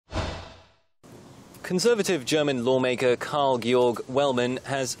Conservative German lawmaker Karl-Georg Wellmann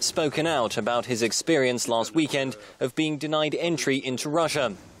has spoken out about his experience last weekend of being denied entry into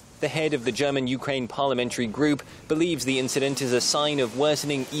Russia. The head of the German-Ukraine parliamentary group believes the incident is a sign of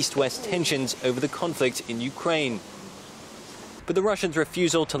worsening East-West tensions over the conflict in Ukraine. But the Russians'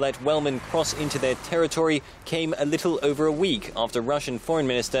 refusal to let Wellmann cross into their territory came a little over a week after Russian Foreign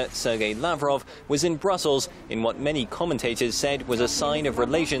Minister Sergei Lavrov was in Brussels in what many commentators said was a sign of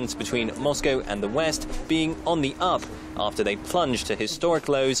relations between Moscow and the West being on the up after they plunged to historic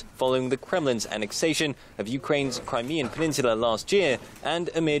lows following the Kremlin's annexation of Ukraine's Crimean Peninsula last year and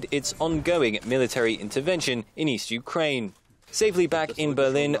amid its ongoing military intervention in East Ukraine. Safely back in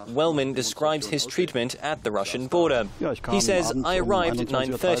Berlin, Wellmann describes his treatment at the Russian border. He says, "I arrived at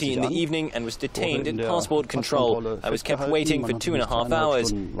 9:30 in the evening and was detained at passport control. I was kept waiting for 2.5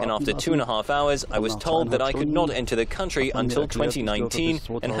 hours, and after 2.5 hours I was told that I could not enter the country until 2019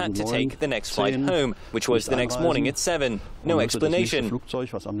 and had to take the next flight home, which was the next morning at 7. No explanation."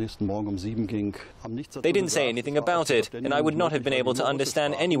 They didn't say anything about it, and I would not have been able to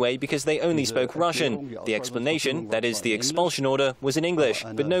understand anyway because they only spoke Russian. The explanation, that is the expulsion order, was in English,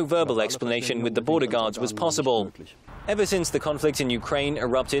 but no verbal explanation with the border guards was possible. Ever since the conflict in Ukraine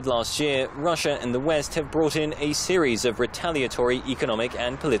erupted last year, Russia and the West have brought in a series of retaliatory economic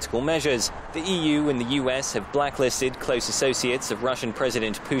and political measures. The EU and the US have blacklisted close associates of Russian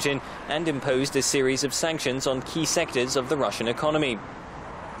President Putin and imposed a series of sanctions on key sectors of the Russian economy.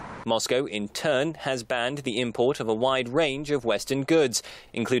 Moscow, in turn, has banned the import of a wide range of Western goods,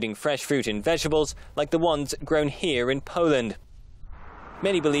 including fresh fruit and vegetables like the ones grown here in Poland.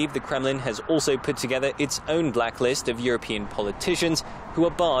 Many believe the Kremlin has also put together its own blacklist of European politicians who are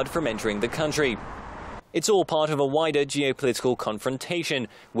barred from entering the country. It's all part of a wider geopolitical confrontation,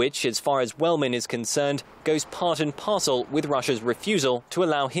 which, as far as Wellmann is concerned, goes part and parcel with Russia's refusal to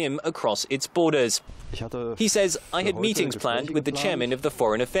allow him across its borders. He says, "I had meetings planned with the chairman of the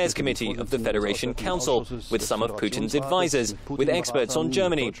Foreign Affairs Committee of the Federation Council, with some of Putin's advisors, with experts on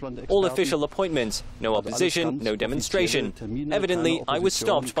Germany. All official appointments, no opposition, no demonstration. Evidently, I was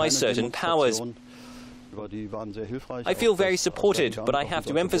stopped by certain powers. I feel very supported, but I have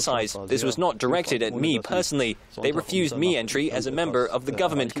to emphasize, this was not directed at me personally. They refused me entry as a member of the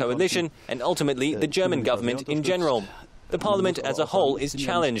government coalition and ultimately the German government in general. The parliament as a whole is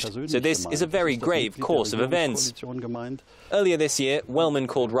challenged, so this is a very grave course of events." Earlier this year, Wellmann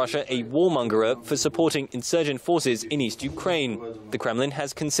called Russia a warmongerer for supporting insurgent forces in East Ukraine. The Kremlin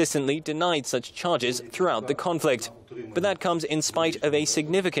has consistently denied such charges throughout the conflict. But that comes in spite of a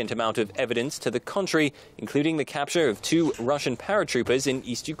significant amount of evidence to the contrary, including the capture of 2 Russian paratroopers in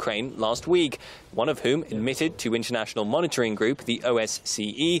East Ukraine last week, one of whom admitted to international monitoring group, the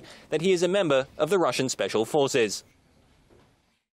OSCE, that he is a member of the Russian Special Forces.